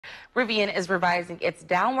Rivian is revising its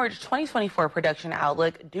downward 2024 production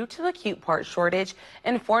outlook due to acute part shortage,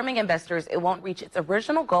 informing investors it won't reach its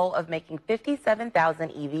original goal of making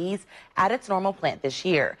 57,000 EVs at its normal plant this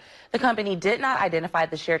year. The company did not identify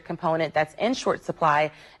the shared component that's in short supply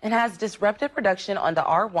and has disrupted production on the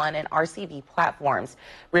R1 and RCV platforms.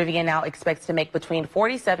 Rivian now expects to make between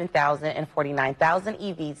 47,000 and 49,000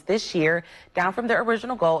 EVs this year, down from their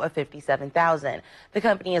original goal of 57,000. The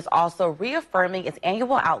company is also reaffirming its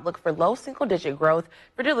annual outlook for low single-digit growth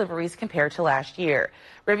for deliveries compared to last year.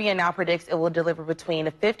 Rivian now predicts it will deliver between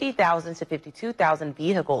 50,000 to 52,000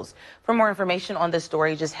 vehicles. For more information on this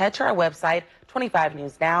story, just head to our website,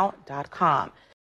 25newsnow.com.